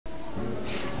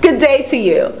Good day to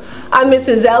you. I'm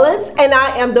Mrs. Ellis, and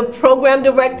I am the Program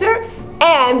Director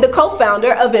and the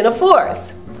co-founder of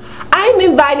Force. I am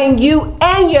inviting you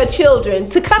and your children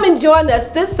to come and join us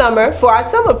this summer for our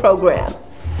summer program.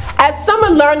 As summer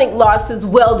learning loss is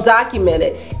well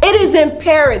documented, it is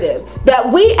imperative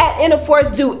that we at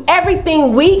Force do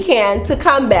everything we can to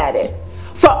combat it.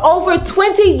 For over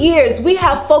 20 years, we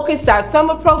have focused our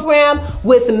summer program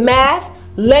with math,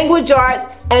 language arts,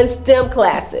 and STEM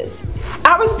classes.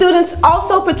 Our students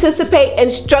also participate in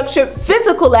structured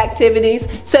physical activities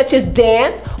such as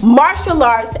dance, martial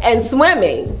arts, and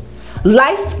swimming.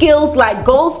 Life skills like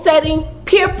goal setting,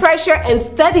 peer pressure, and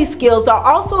study skills are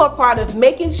also a part of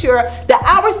making sure that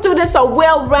our students are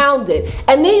well-rounded,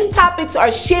 and these topics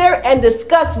are shared and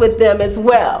discussed with them as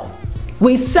well.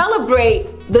 We celebrate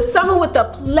the summer with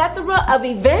a plethora of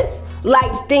events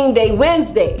like Theme Day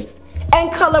Wednesdays,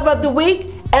 and Color of the Week,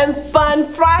 and Fun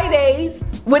Fridays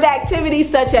with activities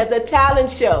such as a talent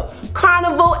show,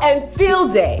 carnival, and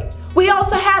field day. We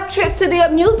also have trips to the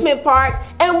amusement park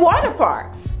and water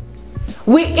parks.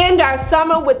 We end our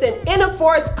summer with an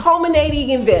Force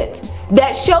culminating event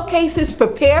that showcases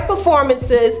prepared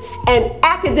performances and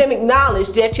academic knowledge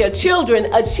that your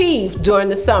children achieve during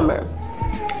the summer.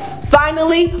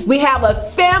 Finally, we have a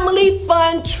family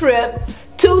fun trip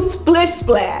to Splish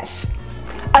Splash.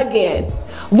 Again,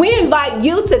 we invite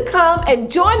you to come and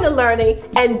join the learning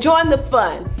and join the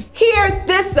fun here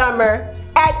this summer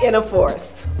at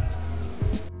Force.